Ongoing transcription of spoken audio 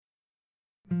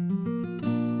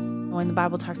When the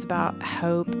Bible talks about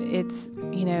hope, it's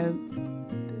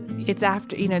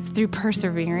after, it's through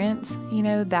perseverance,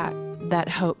 that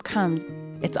hope comes.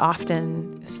 It's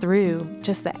often through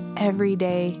just the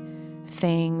everyday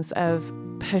things of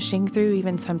pushing through,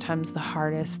 even sometimes the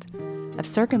hardest of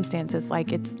circumstances.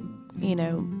 Like it's,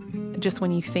 just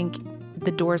when you think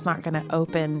the door's not going to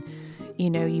open,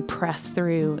 you press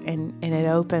through and it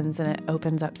opens, and it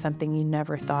opens up something you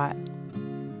never thought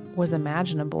was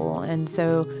imaginable. And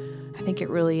so I think it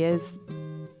really is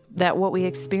that what we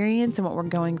experience and what we're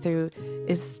going through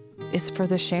is for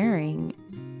the sharing.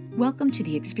 Welcome to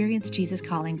the Experience Jesus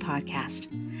Calling podcast.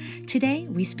 Today,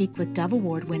 we speak with Dove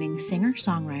Award-winning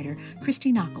singer-songwriter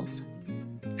Christy Nockels.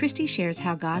 Christy shares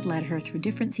how God led her through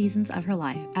different seasons of her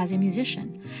life as a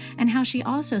musician, and how she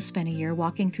also spent a year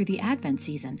walking through the Advent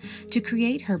season to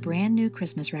create her brand new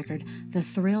Christmas record, The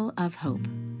Thrill of Hope.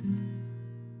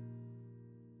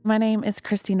 My name is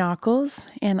Christy Nockels,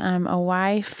 and I'm a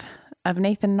wife of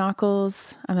Nathan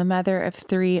Nockels. I'm a mother of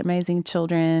 3 amazing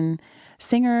children,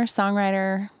 singer,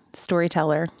 songwriter,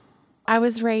 storyteller. I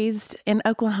was raised in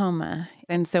Oklahoma,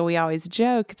 and so we always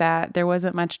joke that there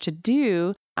wasn't much to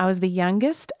do. I was the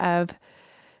youngest of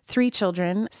 3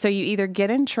 children, so you either get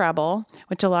in trouble,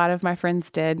 which a lot of my friends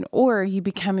did, or you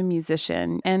become a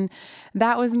musician. And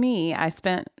that was me. I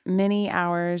spent many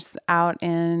hours out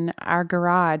in our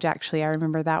garage. Actually, I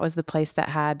remember that was the place that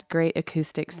had great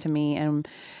acoustics to me. And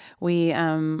we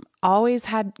always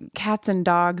had cats and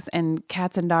dogs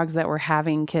that were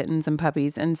having kittens and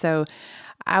puppies. And so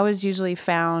I was usually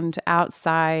found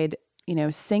outside,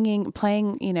 singing,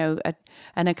 playing,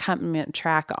 an accompaniment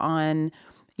track on,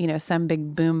 some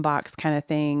big boombox kind of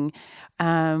thing.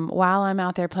 While I'm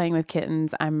out there playing with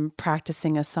kittens, I'm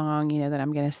practicing a song, that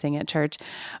I'm going to sing at church.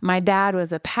 My dad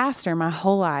was a pastor my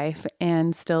whole life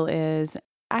and still is.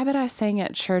 I bet I sang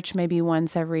at church maybe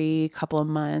once every couple of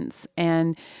months,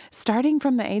 and starting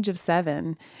from the age of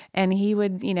 7. And he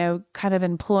would, kind of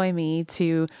employ me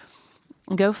to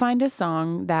go find a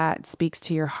song that speaks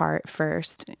to your heart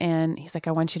first. And he's like,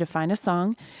 I want you to find a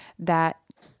song that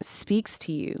speaks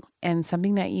to you and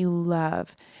something that you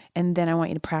love. And then I want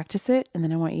you to practice it. And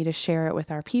then I want you to share it with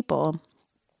our people.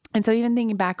 And so even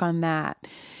thinking back on that,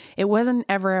 it wasn't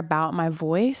ever about my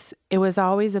voice. It was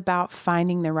always about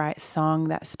finding the right song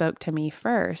that spoke to me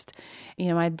first.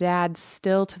 My dad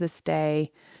still to this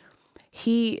day,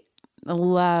 he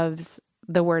loves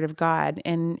the Word of God,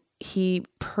 and he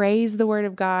prays the Word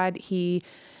of God. He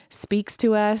speaks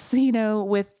to us,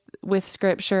 with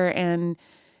Scripture, and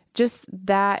just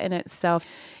that in itself.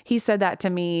 He said that to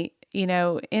me,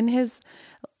 in his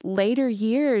later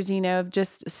years, of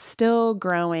just still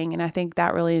growing. And I think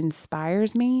that really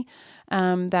inspires me,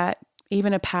 that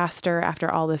even a pastor after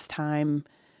all this time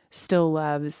still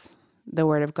loves the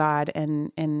Word of God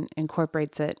and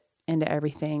incorporates it into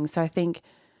everything. So I think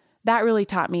that really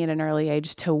taught me at an early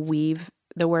age to weave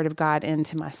the Word of God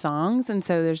into my songs. And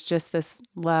so there's just this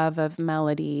love of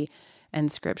melody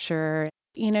and Scripture.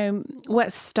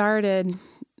 What started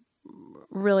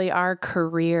really our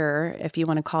career, if you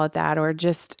want to call it that, or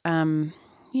just,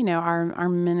 our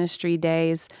ministry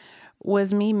days,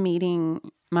 was me meeting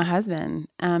my husband.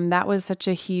 That was such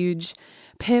a huge,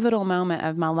 pivotal moment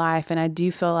of my life. And I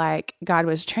do feel like God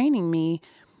was training me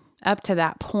up to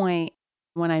that point.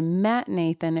 When I met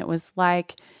Nathan, it was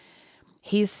like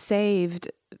he's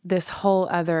saved this whole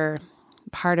other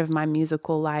part of my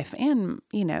musical life and,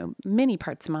 many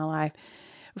parts of my life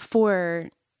for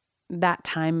that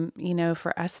time,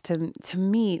 for us to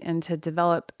meet and to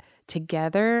develop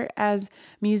together as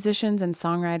musicians and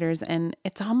songwriters. And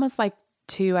it's almost like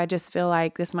I just feel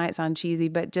like, this might sound cheesy,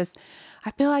 but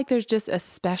I feel like there's just a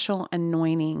special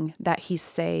anointing that he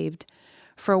saved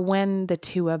for when the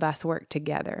two of us work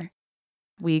together.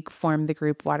 We formed the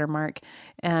group Watermark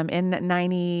in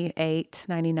 98,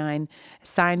 99,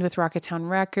 signed with Rocketown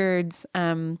Records.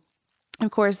 Of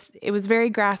course, it was very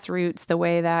grassroots, the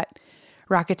way that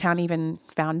Rocketown even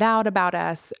found out about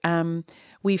us.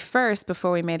 We first,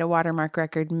 before we made a Watermark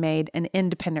record, made an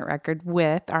independent record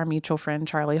with our mutual friend,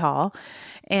 Charlie Hall.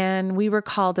 And we were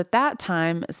called at that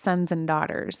time Sons and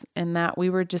Daughters, and that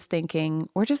we were just thinking,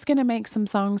 we're just going to make some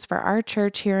songs for our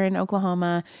church here in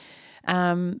Oklahoma.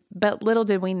 But little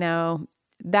did we know,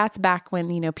 that's back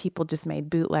when, people just made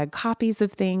bootleg copies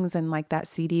of things, and like that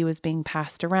CD was being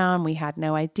passed around. We had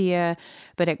no idea,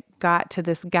 but it got to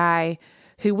this guy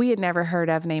who we had never heard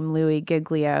of named Louis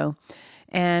Giglio.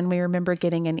 And we remember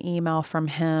getting an email from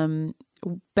him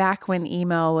back when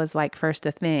email was like first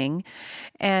a thing,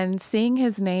 and seeing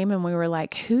his name, and we were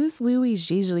like, who's Louis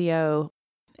Giglio?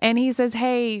 And he says,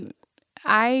 hey,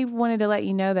 I wanted to let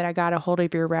you know that I got a hold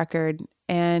of your record,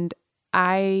 and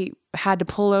I had to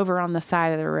pull over on the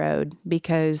side of the road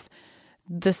because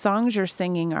the songs you're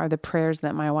singing are the prayers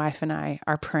that my wife and I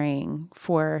are praying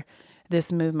for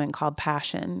this movement called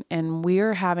Passion. And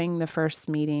we're having the first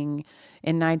meeting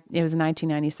it was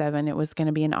 1997. It was going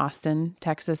to be in Austin,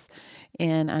 Texas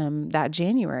in that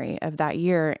January of that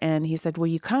year. And he said, will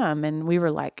you come? And we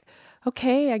were like,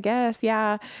 okay, I guess.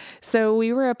 Yeah. So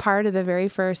we were a part of the very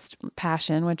first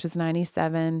Passion, which was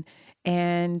 97.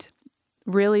 And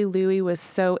really, Louie was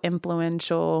so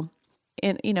influential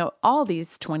in, all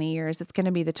these 20 years. It's going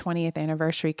to be the 20th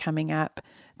anniversary coming up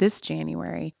this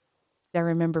January. I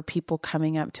remember people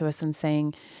coming up to us and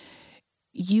saying,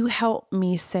 you helped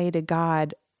me say to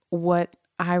God what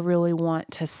I really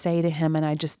want to say to him, and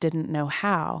I just didn't know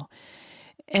how.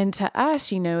 And to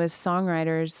us, as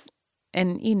songwriters,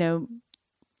 and,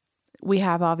 we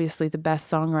have obviously the best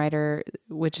songwriter,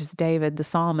 which is David, the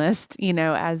psalmist,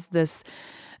 as this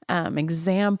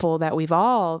example that we've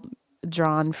all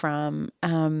drawn from.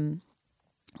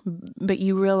 But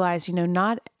you realize,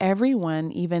 not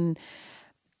everyone even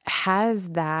has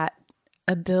that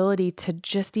ability to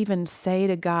just even say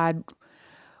to God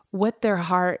what their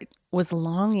heart was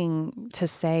longing to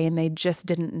say, and they just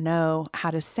didn't know how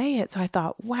to say it. So I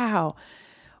thought, wow,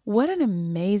 what an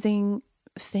amazing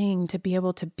thing to be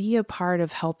able to be a part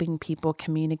of helping people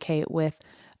communicate with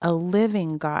a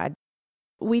living God.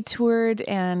 We toured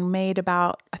and made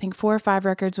about, I think, 4 or 5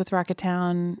 records with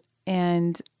Rocketown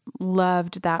and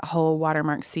loved that whole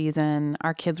Watermark season.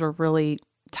 Our kids were really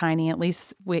tiny. At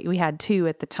least we had 2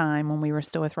 at the time when we were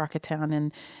still with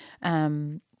Rocketown.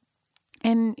 And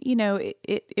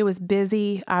it was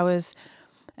busy. I was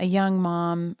a young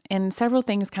mom, and several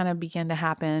things kind of began to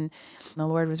happen. The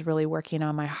Lord was really working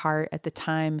on my heart at the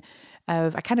time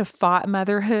I kind of fought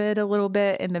motherhood a little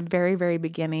bit in the very, very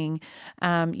beginning.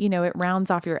 It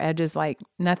rounds off your edges like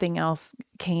nothing else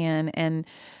can. And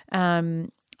the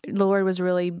Lord was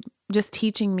really just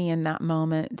teaching me in that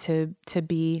moment to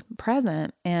be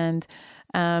present and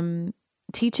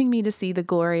teaching me to see the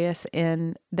glorious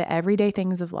in the everyday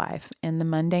things of life and the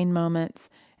mundane moments,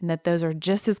 and that those are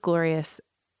just as glorious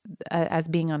as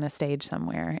being on a stage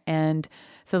somewhere. And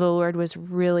so the Lord was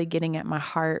really getting at my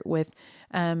heart with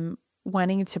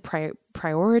wanting to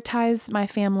prioritize my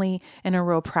family in a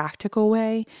real practical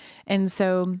way. And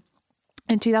so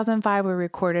in 2005, we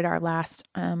recorded our last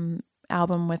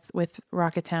album with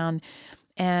Rocketown,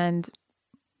 and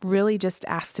really just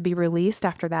asked to be released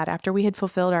after that, after we had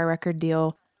fulfilled our record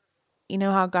deal. You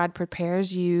know how God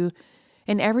prepares you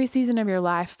in every season of your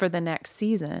life for the next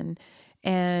season.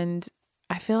 And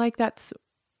I feel like that's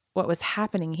what was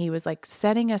happening. He was like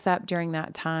setting us up during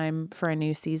that time for a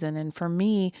new season. And for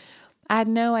me, I had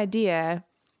no idea,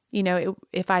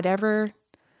 if I'd ever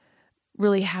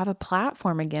really have a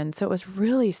platform again. So it was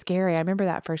really scary. I remember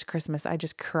that first Christmas, I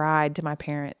just cried to my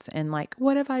parents and like,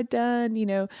 what have I done?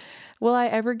 Will I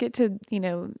ever get to,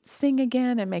 sing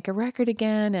again and make a record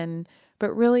again?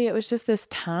 But really it was just this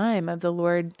time of the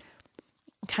Lord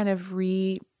kind of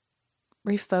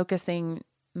refocusing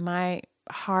my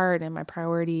heart and my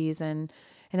priorities. And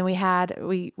then we had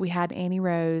Annie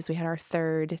Rose. We had our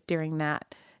 3rd during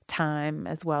that time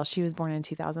as well. She was born in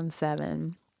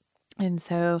 2007. And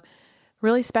so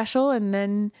really special. And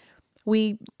then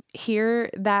we hear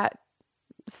that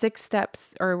 6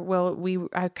 steps,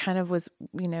 I kind of was,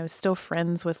 still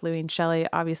friends with Louie and Shelley,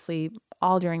 obviously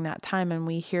all during that time. And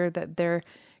we hear that they're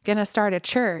going to start a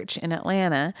church in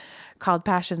Atlanta called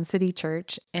Passion City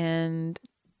Church. And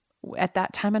at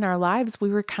that time in our lives,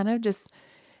 we were kind of just,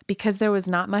 because there was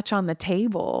not much on the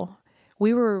table,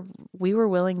 we were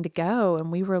willing to go,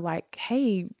 and we were like,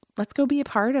 hey, let's go be a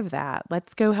part of that.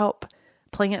 Let's go help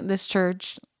plant this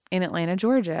church in Atlanta,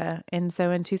 Georgia. And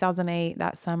so in 2008,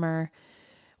 that summer,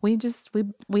 we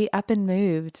up and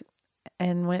moved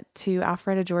and went to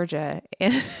Alpharetta, Georgia.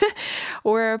 And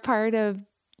we're a part of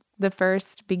the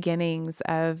first beginnings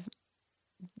of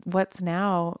what's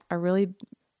now a really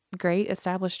great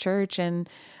established church. And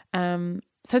so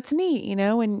it's neat,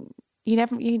 when you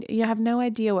have no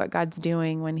idea what God's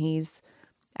doing when he's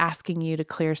asking you to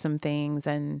clear some things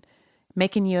and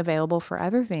making you available for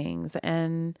other things.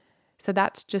 And so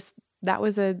that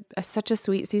was such a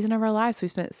sweet season of our lives. We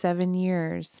spent 7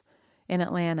 years in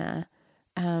Atlanta,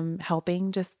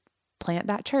 helping just plant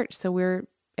that church. So we're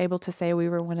able to say we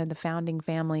were one of the founding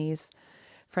families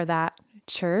for that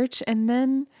church. And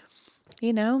then,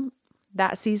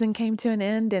 that season came to an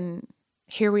end, and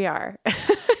here we are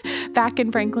back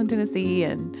in Franklin, Tennessee.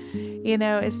 And,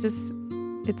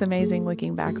 it's amazing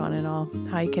looking back on it all,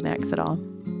 how he connects it all.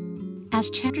 As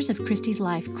chapters of Christy's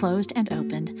life closed and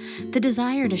opened, the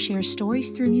desire to share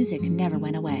stories through music never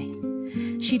went away.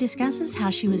 She discusses how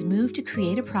she was moved to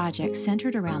create a project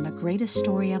centered around the greatest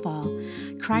story of all,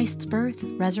 Christ's birth,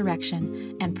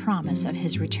 resurrection, and promise of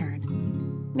his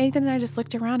return. Nathan and I just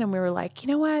looked around and we were like, you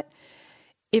know what?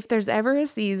 If there's ever a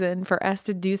season for us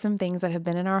to do some things that have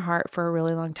been in our heart for a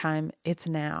really long time, it's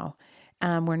now.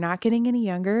 We're not getting any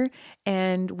younger,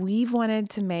 and we've wanted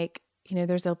to make,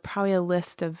 there's probably a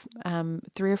list of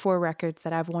 3 or 4 records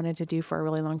that I've wanted to do for a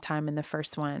really long time, and the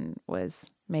first one was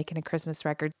making a Christmas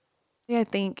record. I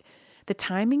think the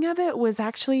timing of it was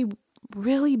actually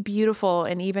really beautiful,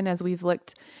 and even as we've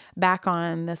looked back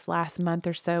on this last month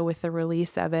or so with the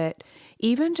release of it,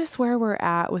 even just where we're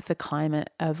at with the climate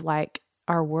of like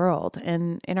our world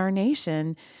and in our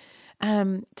nation,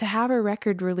 to have a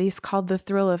record release called The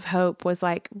Thrill of Hope was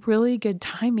like really good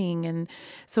timing. And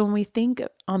so when we think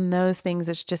on those things,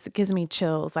 it gives me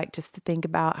chills, like just to think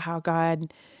about how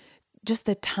God, just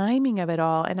the timing of it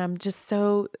all. And I'm just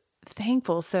so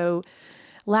thankful. So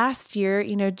last year,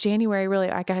 January, really,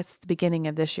 I guess the beginning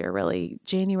of this year, really,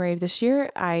 January of this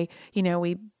year,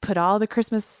 we put all the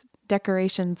Christmas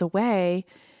decorations away,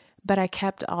 but I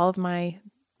kept all of my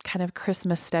kind of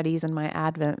Christmas studies and my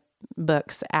Advent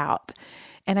books out.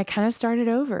 And I kind of started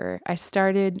over. I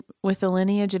started with the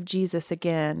lineage of Jesus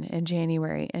again in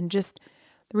January. And just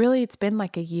really, it's been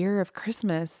like a year of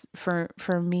Christmas for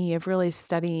me, of really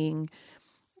studying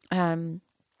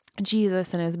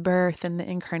Jesus and his birth and the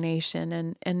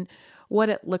incarnation and what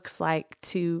it looks like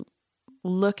to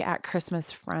look at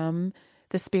Christmas from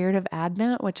the spirit of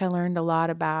Advent, which I learned a lot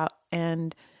about.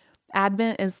 And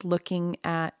Advent is looking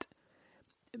at,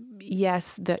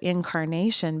 yes, the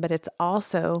incarnation, but it's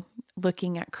also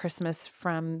looking at Christmas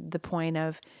from the point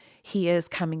of he is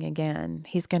coming again.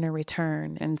 He's going to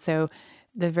return. And so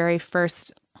the very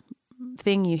first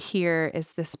thing you hear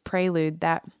is this prelude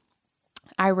that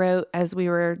I wrote as we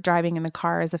were driving in the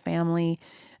car as a family.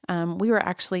 We were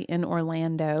actually in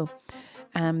Orlando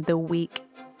the week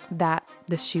that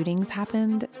the shootings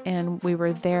happened, and we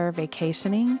were there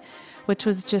vacationing, which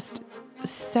was just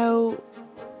so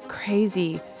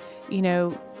crazy,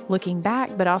 looking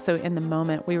back, but also in the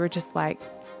moment, we were just like,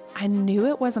 I knew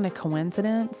it wasn't a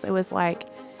coincidence. It was like,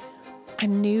 I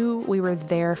knew we were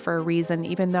there for a reason,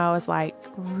 even though I was like,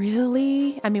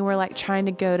 really? I mean, we're like trying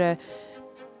to go to,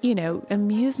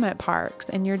 amusement parks,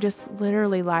 and you're just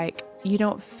literally like, you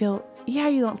don't feel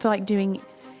like doing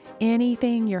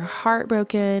anything. You're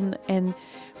heartbroken. And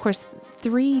of course,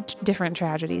 3 different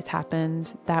tragedies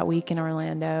happened that week in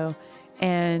Orlando.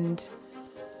 And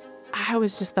I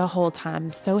was just the whole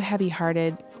time so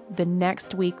heavy-hearted. The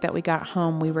next week that we got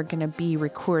home, we were going to be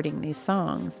recording these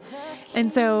songs.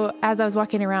 And so as I was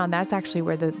walking around, that's actually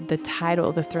where the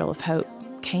title, The Thrill of Hope,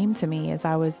 came to me, as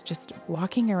I was just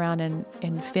walking around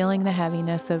and feeling the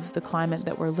heaviness of the climate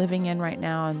that we're living in right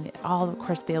now. And all, of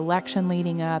course, the election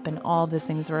leading up and all these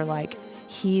things were like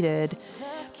heated.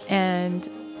 And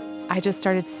I just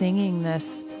started singing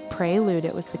this prelude.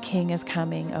 It was the King is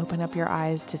coming. Open up your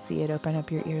eyes to see it. Open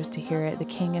up your ears to hear it. The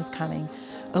King is coming.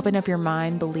 Open up your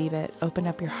mind, believe it. Open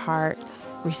up your heart,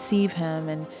 receive him.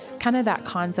 And kind of that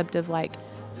concept of like,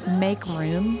 make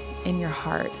room in your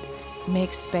heart,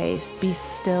 make space, be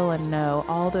still and know,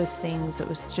 all those things. It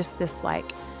was just this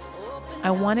like,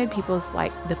 I wanted people's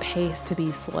like the pace to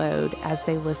be slowed as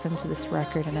they listened to this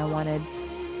record. And I wanted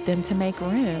them to make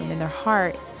room in their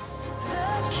heart.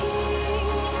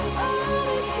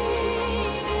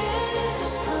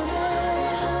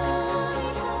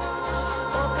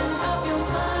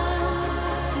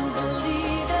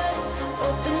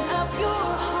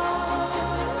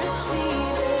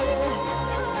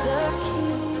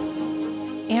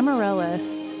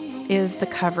 Amaryllis is the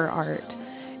cover art,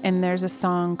 and there's a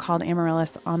song called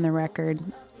Amaryllis on the record,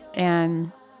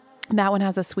 and that one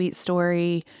has a sweet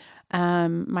story.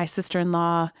 My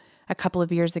sister-in-law, a couple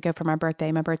of years ago for my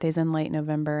birthday's in late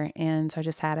November, and so I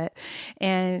just had it,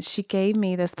 and she gave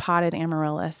me this potted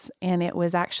amaryllis, and it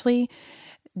was actually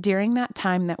during that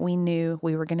time that we knew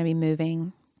we were going to be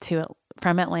moving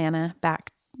from Atlanta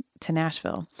back to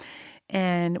Nashville,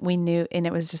 and we knew, and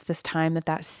it was just this time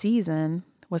that season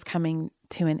was coming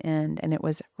to an end, and it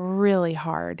was really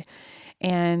hard.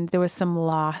 And there was some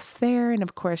loss there. And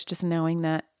of course, just knowing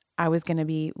that I was going to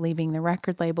be leaving the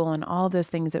record label and all those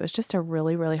things, it was just a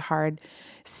really, really hard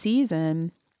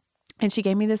season. And she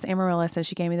gave me this amaryllis, and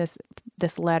she gave me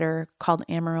this letter called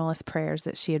Amaryllis Prayers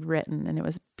that she had written. And it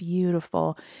was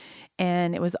beautiful.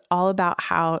 And it was all about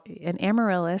how an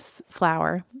amaryllis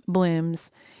flower blooms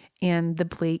in the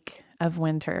bleak of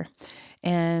winter.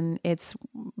 And it's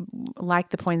like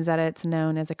the poinsettia, it's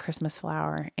known as a Christmas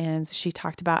flower. And she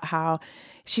talked about how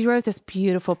she wrote this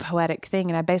beautiful poetic thing.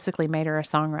 And I basically made her a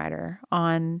songwriter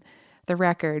on the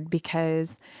record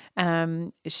because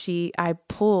I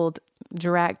pulled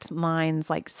direct lines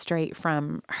like straight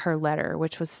from her letter,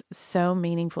 which was so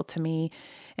meaningful to me.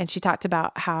 And she talked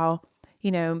about how,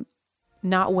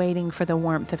 not waiting for the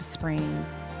warmth of spring,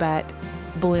 but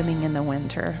blooming in the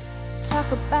winter.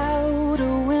 Talk about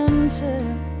a winter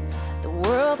the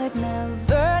world had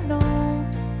never known.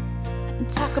 And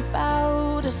talk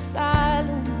about a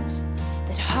silence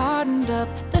that hardened up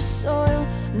the soil.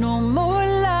 No more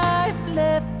life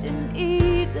left in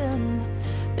Eden,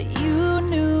 but you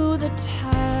knew the time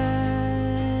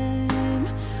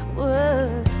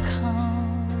would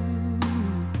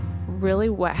come. Really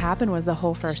what happened was the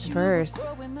whole first verse,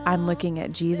 I'm looking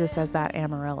at Jesus as that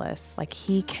amaryllis. Like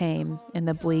he came in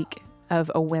the bleak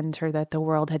of a winter that the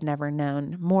world had never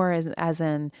known, more as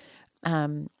in,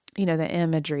 the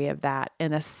imagery of that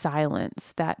in a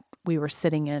silence that we were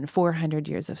sitting in, 400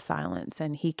 years of silence.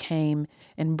 And he came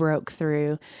and broke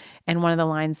through. And one of the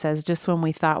lines says, just when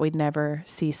we thought we'd never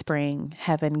see spring,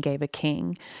 heaven gave a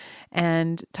king.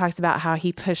 And talks about how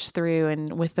he pushed through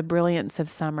and with the brilliance of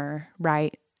summer,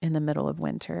 right in the middle of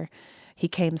winter, he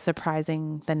came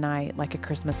surprising the night like a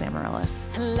Christmas amaryllis.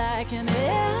 Like an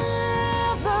amaryllis,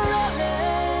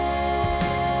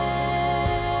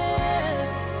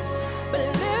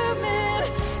 blooming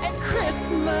at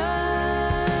Christmas.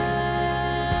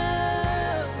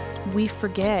 We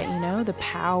forget, the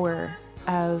power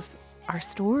of our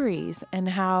stories and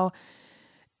how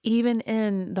even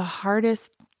in the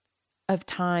hardest of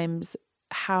times,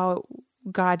 how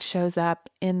God shows up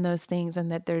in those things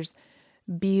and that there's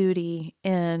beauty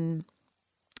in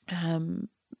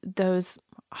those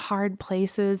hard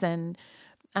places and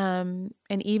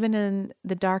even in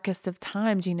the darkest of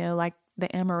times, like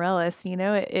the amaryllis,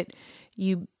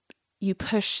 you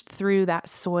push through that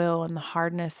soil and the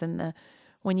hardness and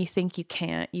when you think you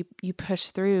can't, you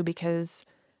push through because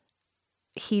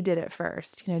he did it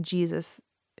first. Jesus,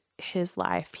 his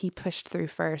life, he pushed through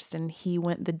first and he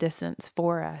went the distance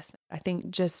for us. I think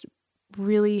just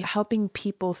really helping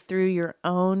people through your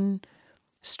own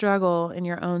struggle and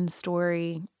your own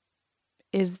story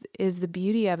is the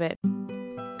beauty of it.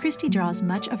 Christy draws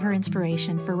much of her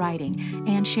inspiration for writing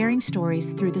and sharing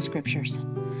stories through the scriptures.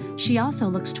 She also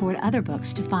looks toward other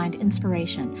books to find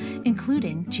inspiration,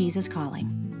 including Jesus Calling.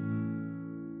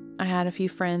 I had a few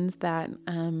friends that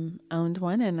owned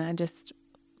one, and I just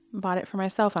bought it for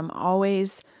myself. I'm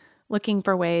always looking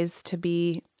for ways to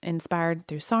be inspired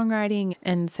through songwriting.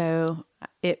 And so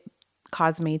it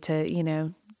caused me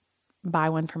to, buy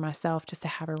one for myself just to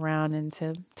have around and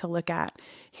to look at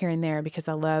here and there because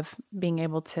I love being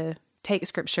able to take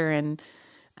scripture and,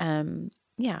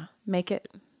 make it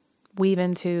weave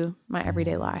into my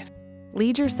everyday life.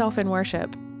 Lead yourself in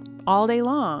worship all day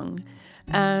long.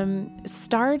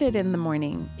 Start it in the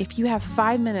morning. If you have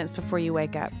 5 minutes before you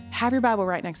wake up, have your Bible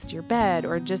right next to your bed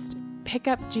or just pick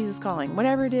up Jesus Calling,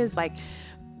 whatever it is,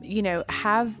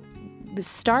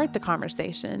 start the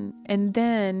conversation and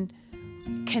then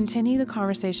continue the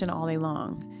conversation all day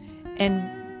long.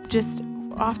 And just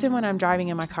often when I'm driving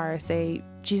in my car, I say,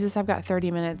 Jesus, I've got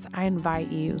 30 minutes. I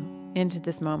invite you into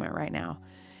this moment right now.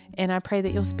 And I pray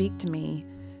that you'll speak to me.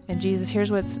 And Jesus,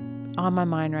 here's what's on my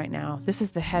mind right now. This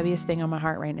is the heaviest thing on my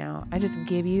heart right now. I just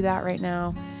give you that right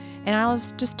now. And I'll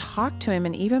just talk to him.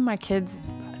 And even my kids,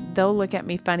 they'll look at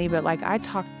me funny, but I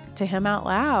talk to him out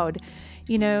loud,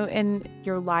 and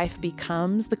your life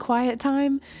becomes the quiet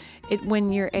time.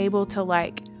 When you're able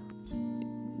to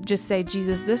just say,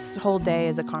 Jesus, this whole day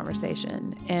is a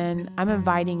conversation and I'm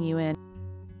inviting you in.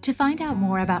 To find out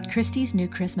more about Christy's new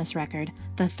Christmas record,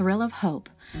 The Thrill of Hope,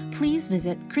 please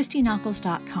visit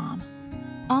ChristyNockels.com.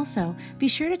 Also, be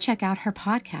sure to check out her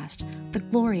podcast, The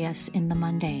Glorious in the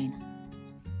Mundane.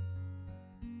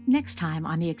 Next time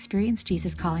on the Experience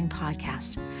Jesus Calling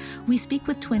podcast, we speak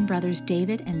with twin brothers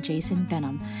David and Jason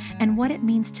Benham and what it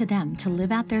means to them to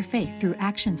live out their faith through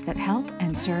actions that help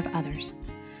and serve others.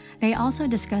 They also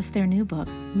discuss their new book,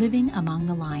 Living Among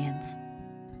the Lions.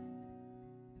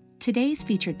 Today's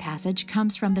featured passage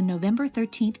comes from the November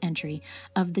 13th entry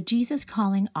of the Jesus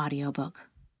Calling audiobook.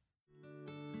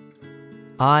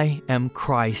 I am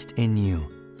Christ in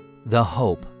you, the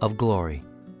hope of glory.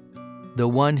 The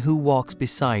one who walks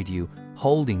beside you,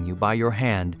 holding you by your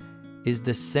hand, is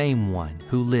the same one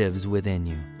who lives within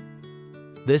you.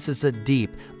 This is a deep,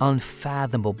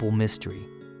 unfathomable mystery.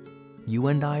 You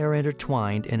and I are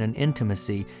intertwined in an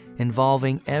intimacy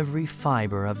involving every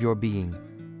fiber of your being.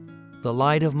 The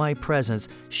light of my presence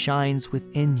shines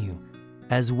within you,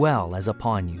 as well as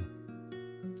upon you.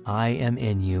 I am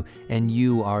in you, and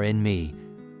you are in me.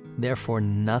 Therefore,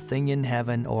 nothing in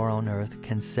heaven or on earth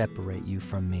can separate you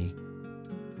from me.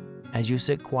 As you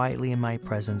sit quietly in my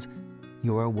presence,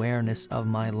 your awareness of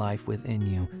my life within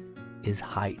you is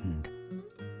heightened.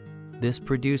 This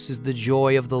produces the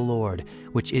joy of the Lord,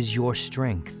 which is your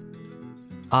strength.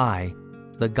 I,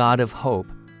 the God of hope,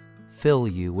 fill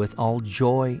you with all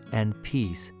joy and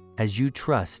peace as you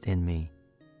trust in me,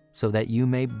 so that you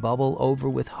may bubble over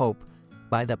with hope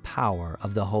by the power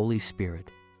of the Holy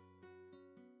Spirit.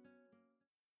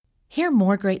 Hear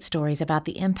more great stories about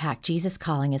the impact Jesus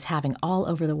Calling is having all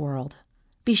over the world.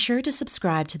 Be sure to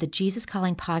subscribe to the Jesus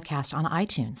Calling podcast on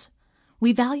iTunes.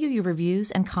 We value your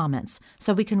reviews and comments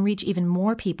so we can reach even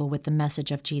more people with the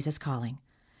message of Jesus Calling.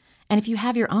 And if you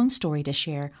have your own story to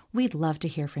share, we'd love to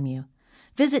hear from you.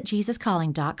 Visit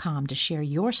JesusCalling.com to share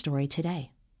your story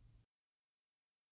today.